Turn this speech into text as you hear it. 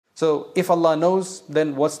So if Allah knows,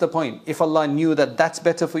 then what's the point? If Allah knew that that's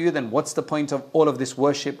better for you, then what's the point of all of this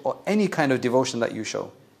worship or any kind of devotion that you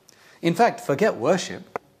show? In fact, forget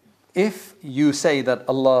worship. If you say that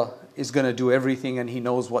Allah is going to do everything and He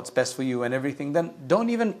knows what's best for you and everything, then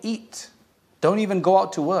don't even eat. Don't even go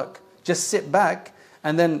out to work. Just sit back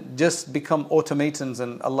and then just become automatons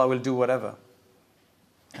and Allah will do whatever.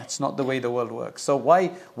 That's not the way the world works. So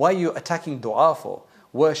why are you attacking dua for?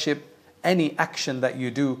 Worship, any action that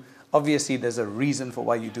you do, obviously there's a reason for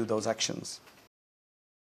why you do those actions.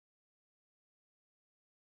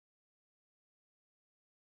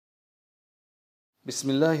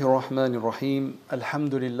 Bismillahir Rahmanir Rahim.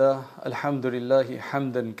 Alhamdulillah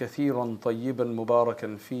hamdan kathiran tayyiban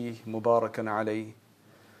mubarakan fih mubarakan alayh.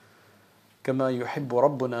 كما يحب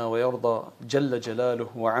ربنا ويرضى جل جلاله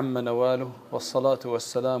وعم نواله والصلاة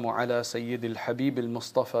والسلام على سيد الحبيب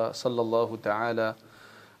المصطفى صلى الله تعالى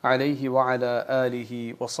عليه وعلى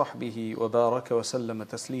آله وصحبه وبارك وسلم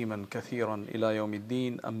تسليما كثيرا إلى يوم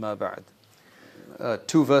الدين أما بعد.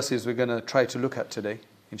 Two verses we're going to try to look at today,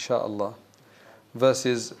 inshallah.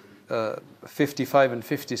 Verses 55 and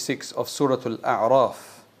 56 of Surah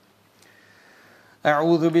Al-A'raf.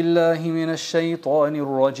 أعوذ بالله من الشيطان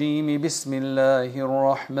الرجيم بسم الله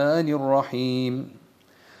الرحمن الرحيم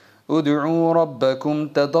ادعوا ربكم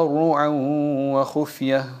تضرعا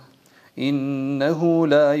وخفية إنه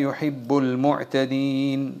لا يحب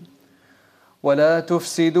المعتدين ولا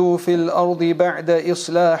تفسدوا في الأرض بعد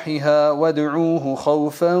إصلاحها وادعوه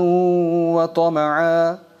خوفا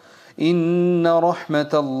وطمعا إن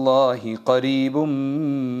رحمة الله قريب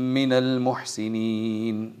من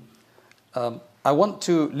المحسنين. I want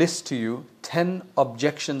to list to you 10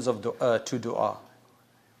 objections of to dua.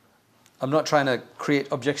 I'm not trying to create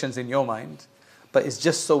objections in your mind, but it's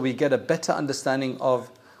just so we get a better understanding of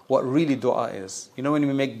what really dua is. You know, when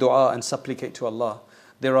we make dua and supplicate to Allah,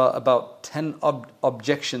 there are about 10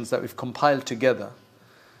 objections that we've compiled together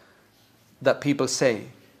that people say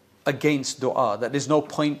against dua, that there's no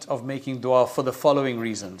point of making dua for the following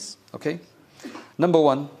reasons. Okay? Number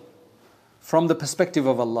one, from the perspective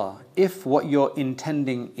of Allah, if what you're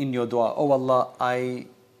intending in your dua, oh Allah,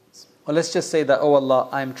 or let's just say that, oh Allah,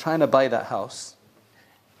 I'm trying to buy that house,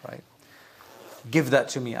 right? Give that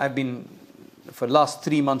to me. For the last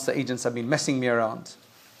 3 months, the agents have been messing me around,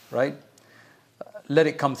 right? Let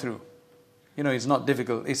it come through. You know, it's not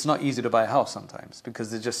difficult. It's not easy to buy a house sometimes because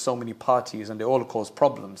there's just so many parties and they all cause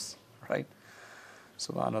problems, right?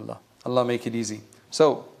 Subhanallah. Allah make it easy.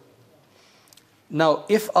 So, now,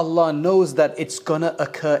 if Allah knows that it's going to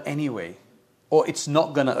occur anyway, or it's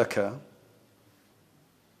not going to occur,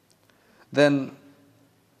 then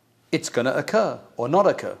it's going to occur or not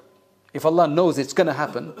occur. If Allah knows it's going to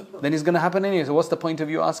happen, then it's going to happen anyway. So what's the point of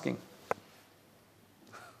you asking?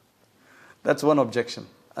 That's one objection.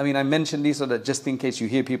 I mean, I mentioned these so that just in case you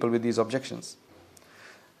hear people with these objections.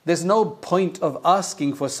 There's no point of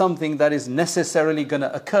asking for something that is necessarily going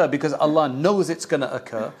to occur because Allah knows it's going to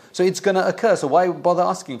occur. So it's going to occur, so why bother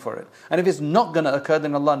asking for it? And if it's not going to occur,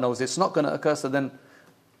 then Allah knows it's not going to occur, so then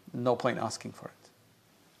no point asking for it.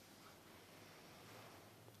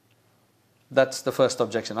 That's the first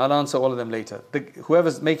objection. I'll answer all of them later.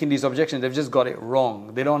 Whoever's making these objections, they've just got it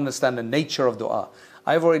wrong. They don't understand the nature of dua.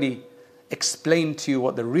 I've already explain to you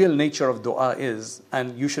what the real nature of dua is,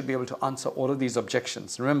 and you should be able to answer all of these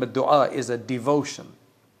objections. Remember, dua is a devotion.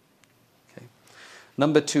 Okay.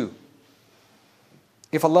 Number two,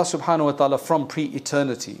 if Allah subhanahu wa ta'ala from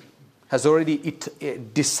pre-eternity has already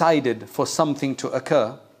decided for something to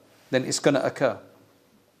occur, then it's going to occur.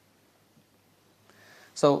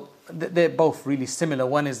 So they're both really similar.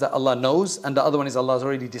 One is that Allah knows, and the other one is Allah has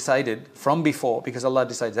already decided from before, because Allah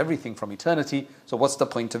decides everything from eternity. So what's the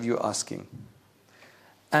point of you asking?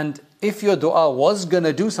 And if your dua was going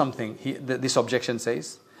to do something, this objection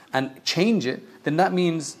says, and change it, then that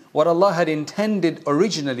means what Allah had intended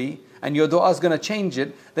originally, and your dua is going to change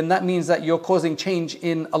it, then that means that you're causing change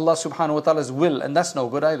in Allah subhanahu wa ta'ala's will, and that's no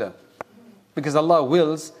good either. Because Allah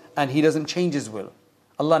wills, and He doesn't change His will.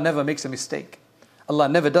 Allah never makes a mistake. Allah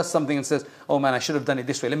never does something and says, oh man, I should have done it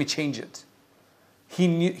this way, let me change it.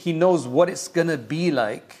 He knows what it's going to be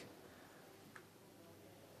like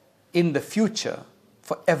in the future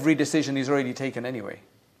for every decision He's already taken anyway.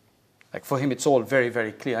 Like for Him, it's all very,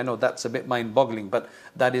 very clear. I know that's a bit mind-boggling, but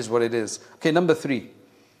that is what it is. Okay, number three.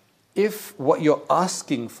 If what you're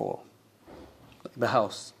asking for, the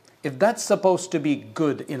house, if that's supposed to be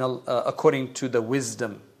good according to the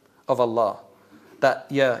wisdom of Allah, that,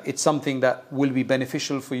 yeah, it's something that will be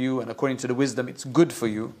beneficial for you, and according to the wisdom, it's good for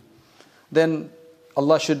you, then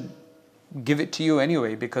Allah should give it to you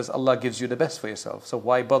anyway, because Allah gives you the best for yourself. So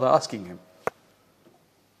why bother asking Him?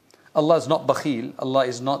 Allah is not bakhil. Allah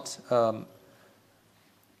is not, Allah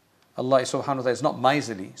subhanahu wa ta'ala is not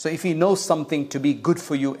miserly. So if He knows something to be good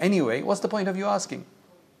for you anyway, what's the point of you asking?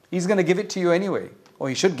 He's going to give it to you anyway, or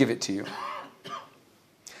He should give it to you.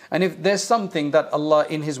 And if there's something that Allah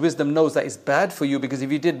in His wisdom knows that is bad for you, because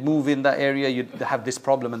if you did move in that area, you'd have this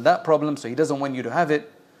problem and that problem, so He doesn't want you to have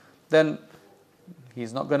it, then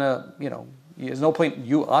He's not going to, there's no point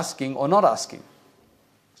you asking or not asking.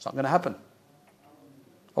 It's not going to happen.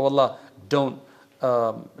 Oh Allah, don't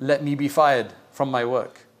let me be fired from my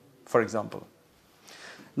work, for example.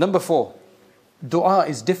 Number 4, dua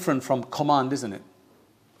is different from command, isn't it?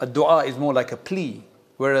 A dua is more like a plea,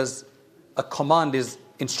 whereas a command is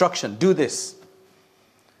instruction, do this.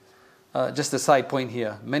 Just a side point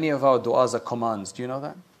here. Many of our du'as are commands. Do you know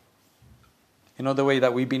that? You know the way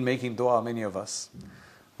that we've been making dua, many of us.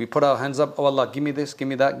 We put our hands up, oh Allah, give me this, give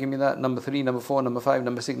me that, give me that. Number 3, number 4, number 5,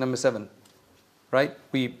 number 6, number 7. Right?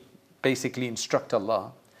 We basically instruct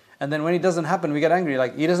Allah. And then when it doesn't happen, we get angry.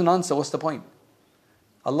 Like, He doesn't answer, what's the point?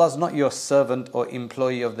 Allah's not your servant or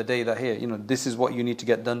employee of the day that here, this is what you need to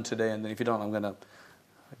get done today, and then if you don't, I'm going to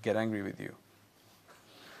get angry with you.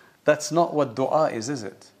 That's not what dua is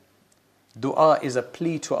it? Dua is a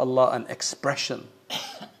plea to Allah, an expression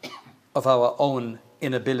of our own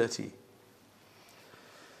inability.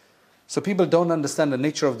 So people don't understand the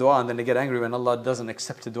nature of dua, and then they get angry when Allah doesn't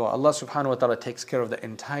accept the dua. Allah subhanahu wa ta'ala takes care of the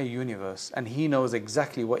entire universe, and He knows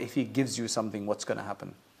exactly what, if He gives you something, what's going to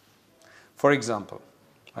happen. For example,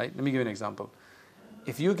 right? Let me give you an example.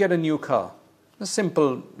 If you get a new car, a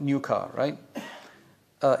simple new car, right?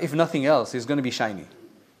 If nothing else, it's going to be shiny.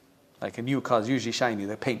 Like a new car is usually shiny,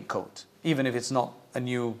 the paint coat. Even if it's not a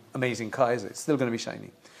new amazing car, is it? It's still going to be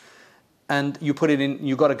shiny. And you put it in,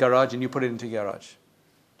 you got a garage and you put it into your garage.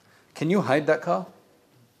 Can you hide that car?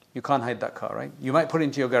 You can't hide that car, right? You might put it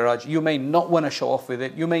into your garage. You may not want to show off with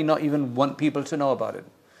it. You may not even want people to know about it.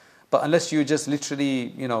 But unless you just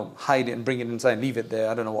literally, hide it and bring it inside and leave it there,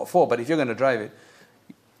 I don't know what for, but if you're going to drive it.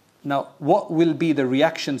 Now, what will be the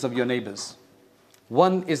reactions of your neighbors?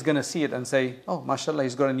 One is going to see it and say, oh, mashallah,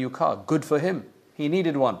 he's got a new car. Good for him. He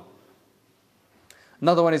needed one.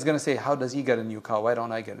 Another one is going to say, how does he get a new car? Why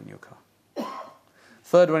don't I get a new car?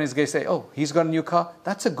 Third one is going to say, oh, he's got a new car.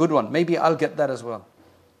 That's a good one. Maybe I'll get that as well.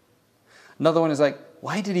 Another one is like,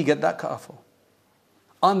 why did he get that car for?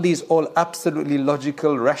 Aren't these all absolutely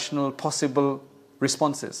logical, rational, possible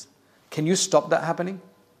responses? Can you stop that happening?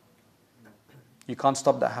 You can't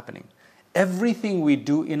stop that happening. Everything we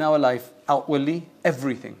do in our life, outwardly,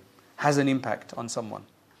 everything has an impact on someone.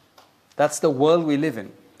 That's the world we live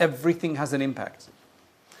in. Everything has an impact.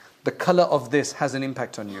 The color of this has an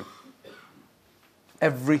impact on you.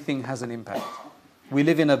 Everything has an impact. We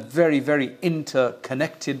live in a very, very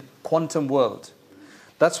interconnected quantum world.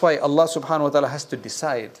 That's why Allah subhanahu wa ta'ala has to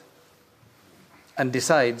decide, and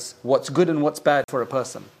decides what's good and what's bad for a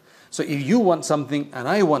person. So if you want something and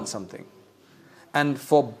I want something, and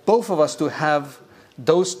for both of us to have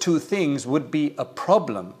those two things would be a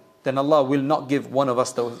problem, then Allah will not give one of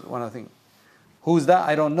us those one thing. Who's that?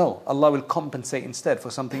 I don't know. Allah will compensate instead for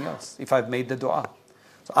something else if I've made the dua.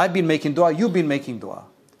 So I've been making dua, you've been making dua.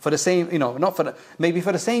 For the same, not for maybe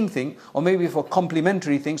for the same thing, or maybe for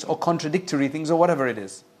complementary things or contradictory things or whatever it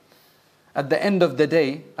is. At the end of the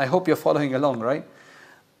day, I hope you're following along, right?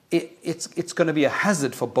 It's going to be a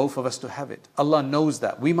hazard for both of us to have it. Allah knows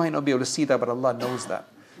that. We might not be able to see that, but Allah knows that.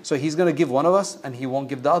 So He's going to give one of us and He won't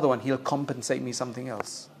give the other one. He'll compensate me something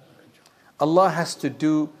else. Allah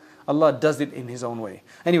does it in His own way.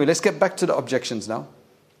 Anyway, let's get back to the objections now.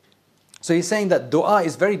 So he's saying that dua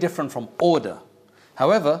is very different from order.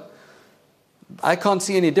 However, I can't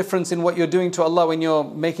see any difference in what you're doing to Allah when you're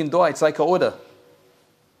making dua. It's like an order.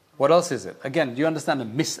 What else is it? Again, do you understand the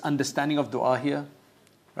misunderstanding of dua here?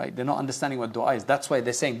 Right? They're not understanding what dua is. That's why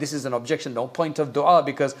they're saying this is an objection, no point of dua,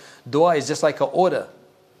 because dua is just like an order.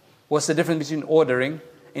 What's the difference between ordering,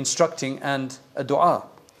 instructing, and a dua?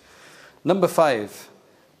 Number 5,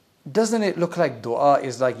 doesn't it look like dua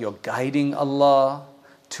is like you're guiding Allah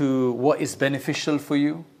to what is beneficial for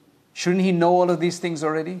you? Shouldn't He know all of these things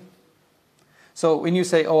already? So when you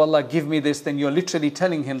say, oh Allah, give me this, then you're literally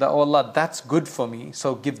telling Him that, oh Allah, that's good for me,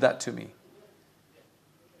 so give that to me.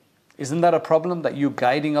 Isn't that a problem that you're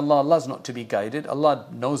guiding Allah? Allah's not to be guided. Allah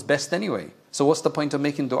knows best anyway. So what's the point of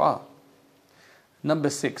making dua? Number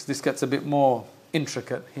 6, this gets a bit more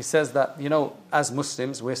intricate. He says that, as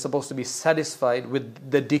Muslims, we're supposed to be satisfied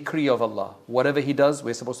with the decree of Allah. Whatever He does,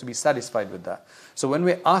 we're supposed to be satisfied with that. So when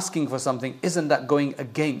we're asking for something, isn't that going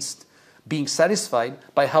against being satisfied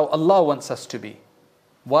by how Allah wants us to be?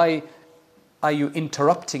 Why are you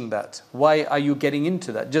interrupting that? Why are you getting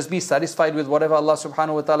into that? Just be satisfied with whatever Allah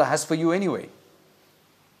subhanahu wa ta'ala has for you anyway.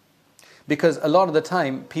 Because a lot of the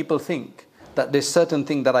time, people think that there's certain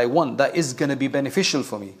thing that I want that is going to be beneficial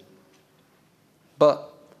for me.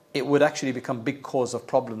 But it would actually become big cause of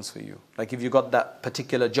problems for you. Like if you got that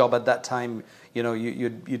particular job at that time,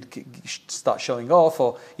 you'd start showing off,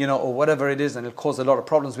 or or whatever it is, and it'll cause a lot of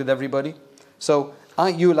problems with everybody. So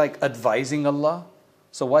aren't you like advising Allah?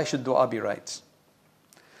 So why should dua be right?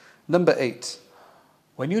 Number 8,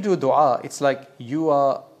 when you do dua, it's like you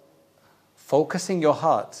are focusing your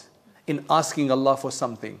heart in asking Allah for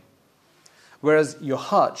something. Whereas your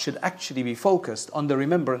heart should actually be focused on the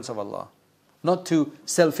remembrance of Allah, not to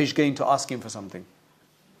selfish gain to ask Him for something.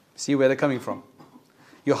 See where they're coming from?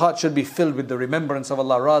 Your heart should be filled with the remembrance of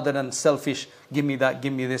Allah rather than selfish, give me that,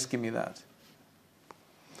 give me this, give me that.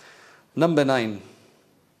 Number 9.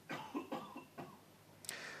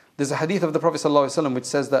 There's a hadith of the Prophet ﷺ which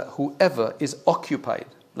says that whoever is occupied,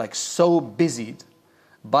 like so busied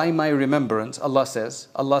by my remembrance, Allah says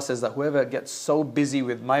that whoever gets so busy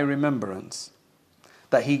with my remembrance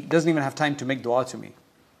that he doesn't even have time to make dua to me.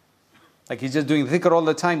 Like he's just doing dhikr all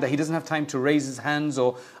the time that he doesn't have time to raise his hands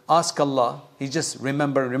or ask Allah. He just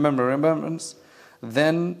remembrance.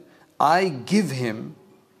 Then I give him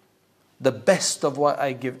the best of what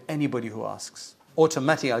I give anybody who asks.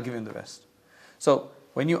 Automatically I'll give him the best. So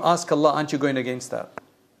when you ask Allah, aren't you going against that?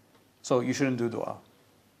 So you shouldn't do dua.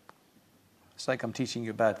 It's like I'm teaching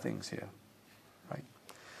you bad things here. Right?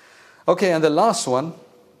 Okay, and the last one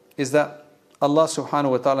is that Allah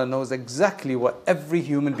subhanahu wa ta'ala knows exactly what every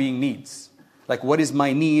human being needs. Like what is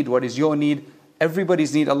my need, what is your need?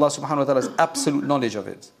 Everybody's need, Allah subhanahu wa ta'ala has absolute knowledge of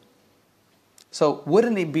it. So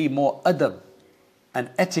wouldn't it be more adab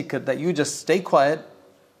and etiquette that you just stay quiet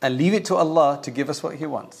and leave it to Allah to give us what He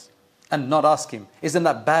wants and not ask Him? Isn't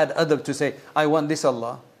that bad adab to say, I want this,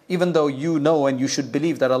 Allah? Even though you know and you should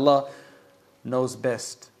believe that Allah knows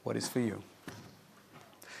best what is for you.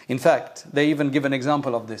 In fact, they even give an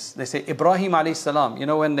example of this. They say Ibrahim alayhi salam,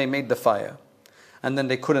 when they made the fire and then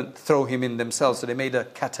they couldn't throw him in themselves, so they made a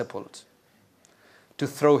catapult to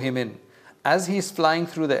throw him in. As he's flying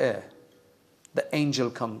through the air, the angel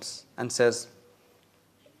comes and says,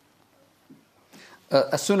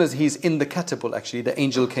 as soon as he's in the catapult, actually, the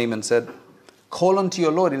angel came and said, call unto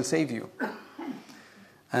your Lord, He'll save you.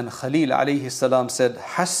 And Khalil alayhi salam said,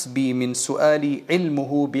 Hasbi min su'ali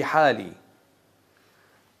ilmuhu bihali.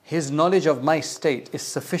 His knowledge of my state is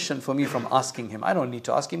sufficient for me from asking Him. I don't need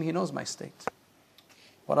to ask Him, He knows my state.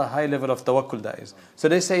 What a high level of tawakkul that is. So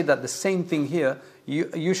they say that the same thing here,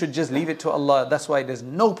 you should just leave it to Allah. That's why there's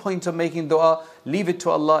no point of making dua. Leave it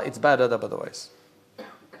to Allah, it's bad adab otherwise.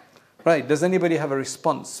 Right, does anybody have a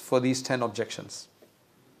response for these 10 objections?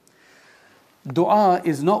 Dua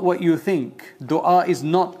is not what you think. Dua is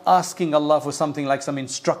not asking Allah for something like some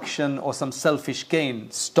instruction or some selfish gain.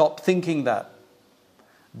 Stop thinking that.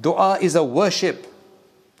 Dua is a worship.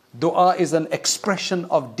 Dua is an expression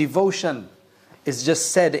of devotion. It's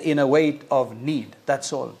just said in a way of need.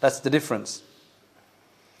 That's all. That's the difference.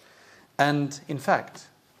 And in fact,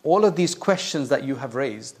 all of these questions that you have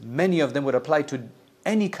raised, many of them would apply to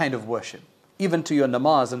any kind of worship, even to your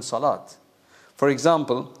namaz and salat. For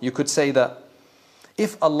example, you could say that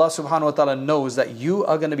if Allah subhanahu wa ta'ala knows that you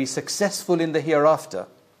are going to be successful in the hereafter,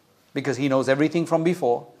 because He knows everything from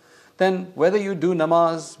before, then whether you do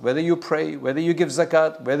namaz, whether you pray, whether you give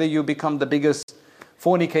zakat, whether you become the biggest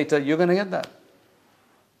fornicator, you're going to get that.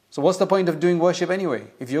 So what's the point of doing worship anyway?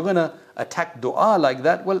 If you're going to attack dua like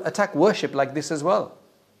that, well, attack worship like this as well.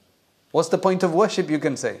 What's the point of worship, you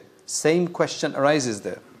can say? Same question arises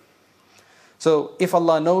there. So if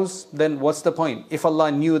Allah knows, then what's the point? If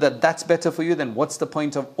Allah knew that that's better for you, then what's the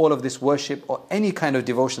point of all of this worship or any kind of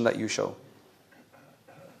devotion that you show?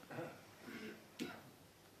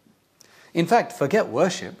 In fact, forget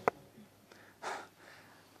worship.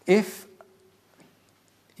 If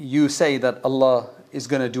you say that Allah is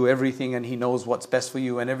going to do everything and He knows what's best for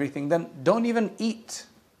you and everything, then don't even eat.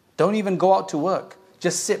 Don't even go out to work.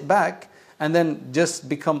 Just sit back and then just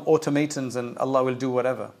become automatons and Allah will do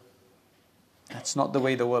whatever. That's not the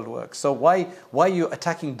way the world works. So why are you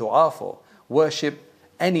attacking dua for? Worship,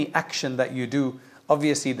 any action that you do,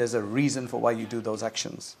 obviously there's a reason for why you do those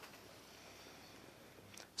actions.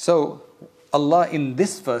 So Allah in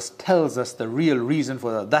this verse tells us the real reason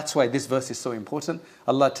for that. That's why this verse is so important.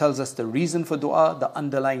 Allah tells us the reason for dua, the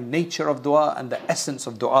underlying nature of dua and the essence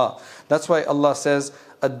of dua. That's why Allah says,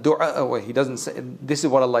 He doesn't say, this is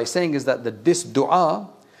what Allah is saying, is that this dua,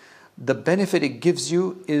 the benefit it gives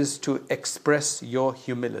you is to express your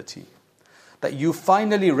humility. That you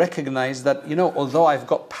finally recognize that, although I've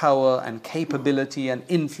got power and capability and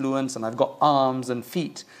influence, and I've got arms and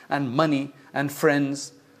feet and money and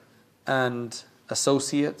friends and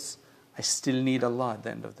associates, I still need Allah at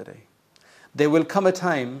the end of the day. There will come a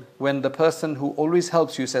time when the person who always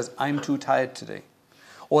helps you says, I'm too tired today.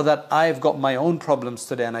 Or that I've got my own problems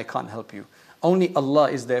today and I can't help you. Only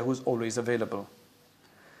Allah is there who's always available.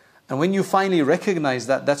 And when you finally recognize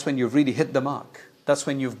that, that's when you've really hit the mark. That's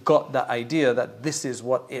when you've got that idea that this is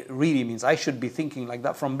what it really means. I should be thinking like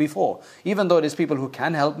that from before. Even though there's people who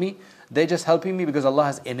can help me, they're just helping me because Allah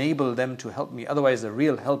has enabled them to help me. Otherwise, the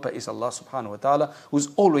real helper is Allah subhanahu wa ta'ala, who's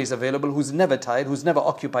always available, who's never tired, who's never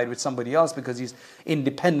occupied with somebody else, because He's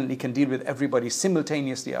independently can deal with everybody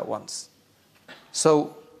simultaneously at once.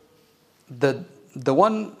 So, the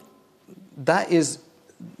one, that is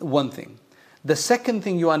one thing. The second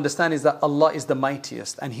thing you understand is that Allah is the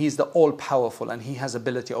mightiest and He is the all-powerful and He has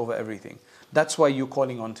ability over everything. That's why you're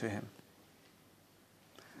calling on to Him.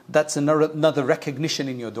 That's another recognition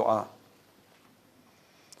in your dua.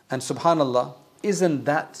 And subhanallah, isn't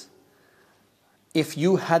that, if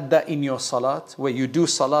you had that in your salat, where you do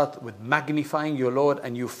salat with magnifying your Lord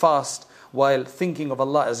and you fast while thinking of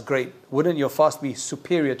Allah as great, wouldn't your fast be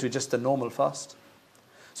superior to just a normal fast?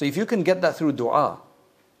 So if you can get that through dua,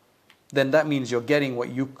 then that means you're getting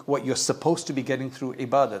what you're supposed to be getting through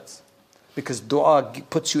ibadat. Because dua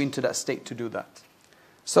puts you into that state to do that.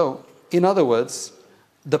 So, in other words,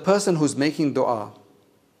 the person who's making dua,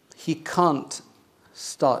 he can't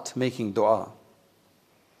start making dua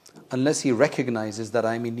unless he recognizes that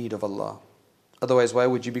I'm in need of Allah. Otherwise, why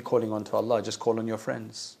would you be calling on to Allah? Just call on your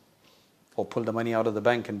friends. Or pull the money out of the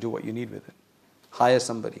bank and do what you need with it. Hire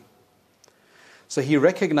somebody. So he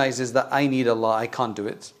recognizes that I need Allah, I can't do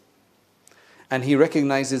it. And he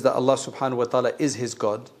recognizes that Allah subhanahu wa ta'ala is his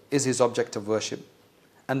God, is his object of worship,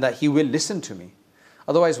 and that He will listen to me.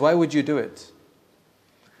 Otherwise, why would you do it?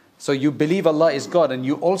 So you believe Allah is God, and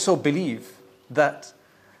you also believe that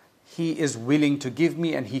He is willing to give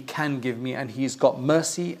me and He can give me, and He's got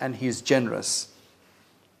mercy and He is generous.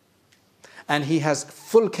 And He has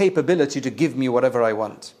full capability to give me whatever I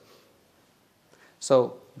want.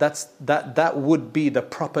 So that would be the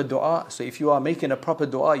proper dua. So if you are making a proper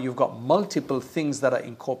dua, you've got multiple things that are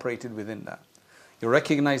incorporated within that. You're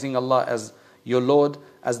recognizing Allah as your Lord,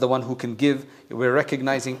 as the one who can give. We're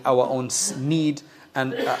recognizing our own need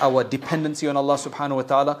and our dependency on Allah subhanahu wa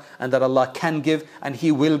ta'ala, and that Allah can give and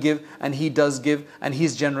He will give and He does give and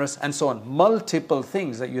He's generous and so on. Multiple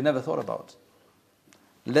things that you never thought about.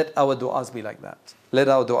 Let our du'as be like that. Let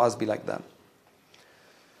our du'as be like that.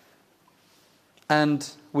 And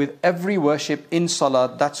with every worship in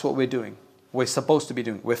salah, that's what we're doing. We're supposed to be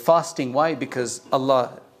doing. We're fasting. Why? Because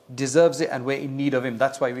Allah deserves it and we're in need of Him.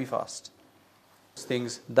 That's why we fast.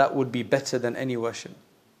 Things that would be better than any worship,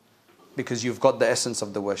 because you've got the essence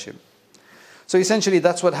of the worship. So essentially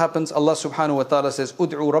that's what happens. Allah subhanahu wa ta'ala says,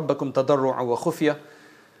 "Ud'u rabbakum tadarru'an wa khufya."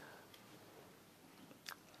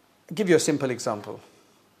 I'll give you a simple example.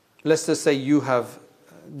 Let's just say you have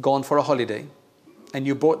gone for a holiday and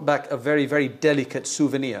you brought back a very, very delicate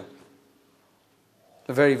souvenir.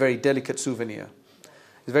 A very, very delicate souvenir.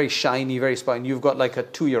 It's very shiny, very sparkling. You've got like a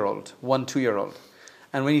 2-year-old, 1 2-year-old.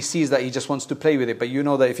 And when he sees that, he just wants to play with it. But you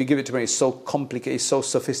know that if you give it to him, it's so complicated, it's so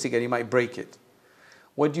sophisticated, he might break it.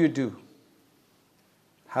 What do?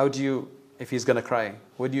 How do you, if he's going to cry,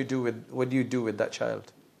 what do you do with that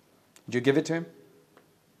child? Do you give it to him?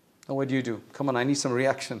 Or what do you do? Come on, I need some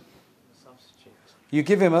reaction. Substitute. You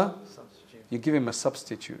give him a? Substitute. You give him a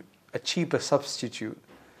substitute. A cheaper substitute.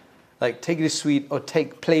 Like, take this sweet or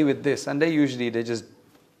play with this. And they usually,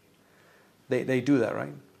 they do that,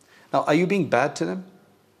 right? Now, are you being bad to them?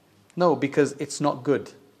 No, because it's not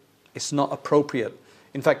good. It's not appropriate.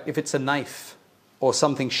 In fact, if it's a knife or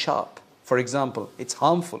something sharp, for example, it's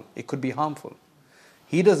harmful. It could be harmful.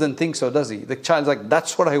 He doesn't think so, does he? The child's like,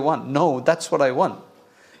 that's what I want. No, that's what I want.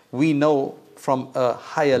 We know from a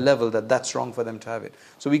higher level that that's wrong for them to have it.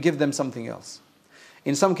 So we give them something else.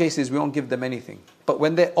 In some cases, we won't give them anything. But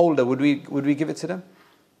when they're older, would we give it to them?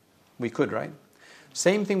 We could, right?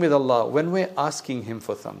 Same thing with Allah. When we're asking Him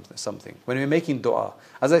for something, when we're making dua,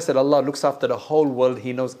 as I said, Allah looks after the whole world.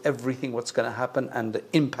 He knows everything, what's going to happen and the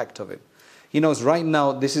impact of it. He knows right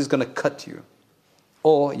now this is going to cut you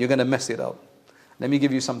or you're going to mess it up. Let me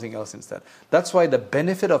give you something else instead. That's why the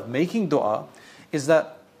benefit of making dua is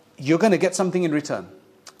that you're going to get something in return.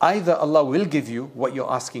 Either Allah will give you what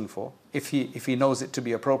you're asking for. If He knows it to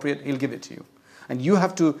be appropriate, He'll give it to you. And you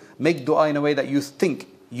have to make dua in a way that you think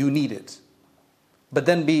you need it. But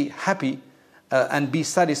then be happy and be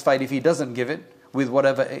satisfied if He doesn't give it with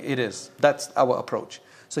whatever it is. That's our approach.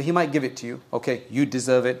 So He might give it to you. Okay, you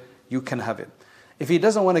deserve it, you can have it. If He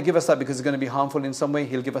doesn't want to give us that because it's going to be harmful in some way,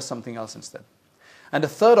 He'll give us something else instead. And the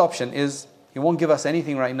third option is, He won't give us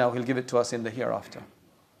anything right now, He'll give it to us in the hereafter.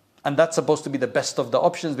 And that's supposed to be the best of the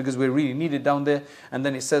options because we really need it down there. And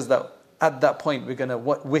then it says that at that point we're going to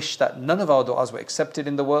wish that none of our du'as were accepted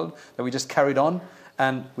in the world, that we just carried on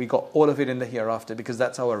and we got all of it in the hereafter, because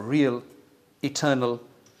that's our real eternal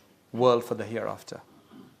world for the hereafter.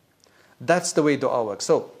 That's the way du'a works.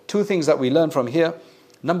 So, two things that we learn from here.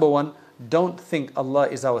 Number one, don't think Allah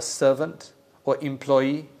is our servant or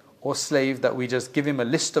employee or slave, that we just give Him a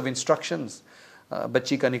list of instructions.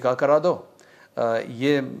 Bachchi ka nikah kara do.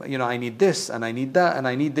 I need this and I need that and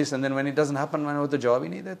I need this, and then when it doesn't happen, I know the job he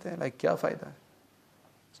needed. Like, kya fayda?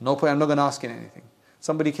 There's no point, I'm not going to ask Him anything.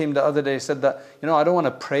 Somebody came the other day, said that, I don't want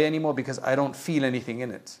to pray anymore because I don't feel anything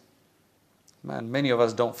in it. Man, many of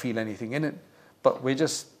us don't feel anything in it, but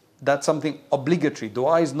that's something obligatory.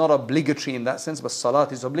 Dua is not obligatory in that sense, but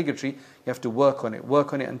salat is obligatory. You have to work on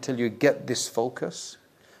it until you get this focus.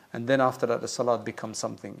 And then after that, the salat becomes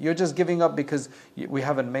something. You're just giving up because we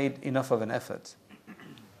haven't made enough of an effort.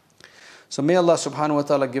 So may Allah subhanahu wa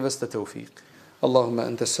ta'ala give us the tawfiq. Allahumma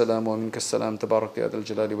anta as-salam wa minka as-salam, tabarak ya dhal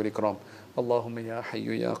jalali wal ikram. Allahumma ya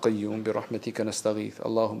hayyu ya qayyum bi rahmatika nastaghith.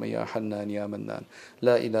 Allahumma ya hannan ya mannan.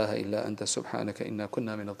 La ilaha illa anta subhanaka inna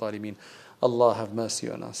kunna min adh-dhalimin. Allah have mercy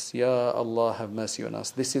on us. Ya Allah, have mercy on us.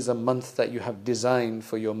 This is a month that you have designed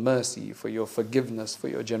for your mercy, for your forgiveness, for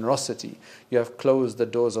your generosity. You have closed the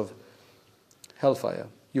doors of hellfire.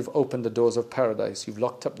 You've opened the doors of paradise. You've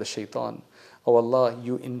locked up the shaitan. Oh Allah,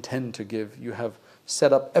 you intend to give. You have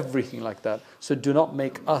set up everything like that. So do not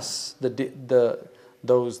make us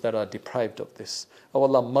those that are deprived of this. Oh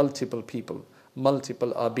Allah, multiple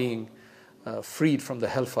are being freed from the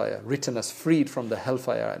hellfire, written as freed from the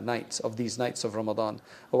hellfire at nights of these nights of Ramadan.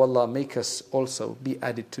 Oh Allah, make us also be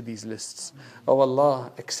added to these lists. Oh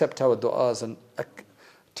Allah, accept our du'as and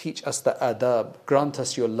teach us the adab, grant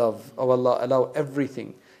us your love. Oh Allah, allow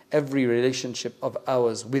everything, every relationship of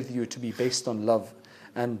ours with you to be based on love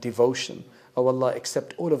and devotion. Oh Allah,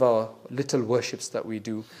 accept all of our little worships that we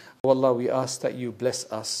do. Oh Allah, we ask that you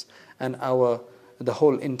bless us and the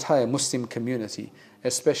whole entire Muslim community,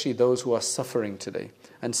 especially those who are suffering today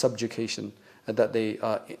and subjugation that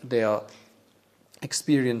they are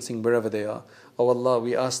experiencing wherever they are. Oh Allah,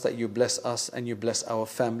 we ask that you bless us and you bless our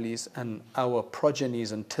families and our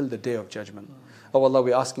progenies until the day of judgment. Oh Allah,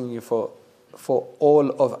 we're asking you for all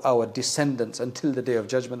of our descendants until the day of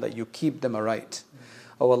judgment, that you keep them aright.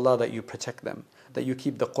 Oh Allah, that you protect them, that you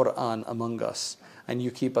keep the Qur'an among us, and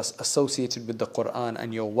you keep us associated with the Qur'an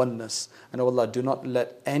and your oneness. And oh Allah, do not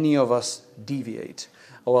let any of us deviate.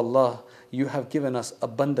 Oh Allah, you have given us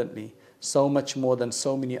abundantly, so much more than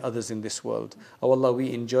so many others in this world. Oh Allah,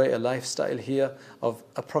 we enjoy a lifestyle here of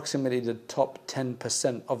approximately the top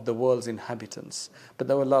 10% of the world's inhabitants.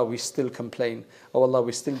 But oh Allah, we still complain. Oh Allah,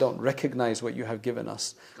 we still don't recognize what you have given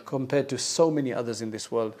us compared to so many others in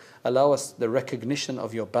this world. Allow us the recognition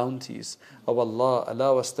of your bounties. Oh Allah,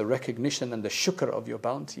 allow us the recognition and the shukr of your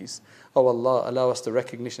bounties. Oh Allah, allow us the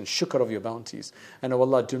recognition, shukr of your bounties. And oh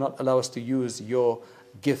Allah, do not allow us to use your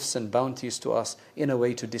gifts and bounties to us in a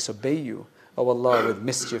way to disobey you. Oh Allah, with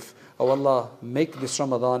mischief. Oh Allah, make this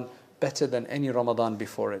Ramadan better than any Ramadan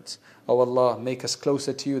before it. Oh Allah, make us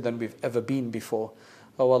closer to you than we've ever been before.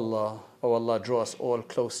 Oh Allah, draw us all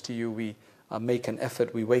close to you. We make an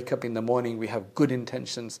effort. We wake up in the morning, we have good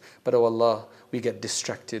intentions, but oh Allah, we get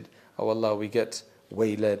distracted. Oh Allah, we get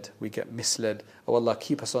wayled, we get misled. Oh Allah,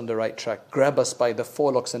 keep us on the right track. Grab us by the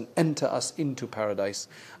forelocks and enter us into paradise.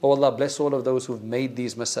 Oh Allah, bless all of those who've made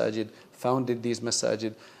these masajid, founded these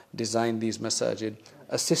masajid, designed these masajid,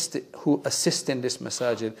 who assist in this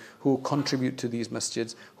masajid, who contribute to these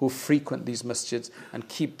masjids, who frequent these masjids, and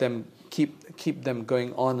keep them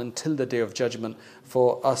going on until the day of judgment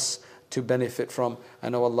for us to benefit from.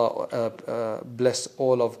 And oh Allah, bless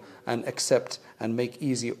all of and accept and make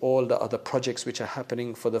easy all the other projects which are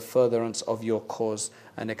happening for the furtherance of your cause,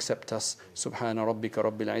 and accept us. Subhana rabbika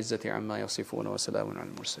rabbil izzati amma yasifun wa salamun al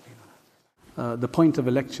mursaleen. The point of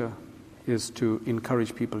a lecture is to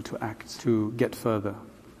encourage people to act, to get further,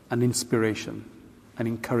 an inspiration, an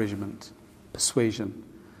encouragement, persuasion.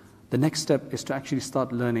 The next step is to actually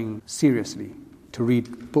start learning seriously, to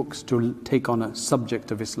read books, to take on a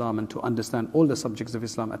subject of Islam and to understand all the subjects of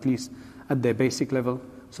Islam, at least at their basic level,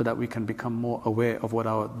 so that we can become more aware of what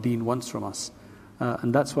our deen wants from us.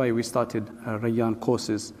 And that's why we started Rayyan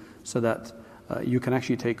courses, so that you can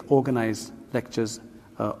actually take organized lectures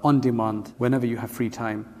on demand whenever you have free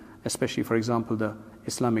time, especially, for example, the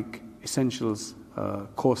Islamic Essentials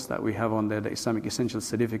course that we have on there, the Islamic Essentials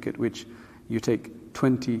Certificate, which You take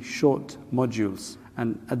 20 short modules,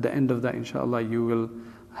 and at the end of that, inshallah, you will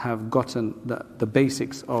have gotten the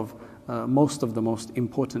basics of most of the most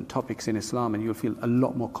important topics in Islam, and you'll feel a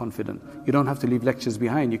lot more confident. You don't have to leave lectures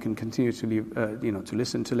behind. You can continue to leave, to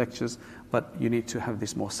listen to lectures, but you need to have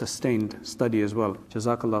this more sustained study as well.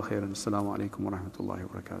 Jazakallah khairan. Assalamu alaikum wa rahmatullahi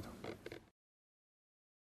wa barakatuh.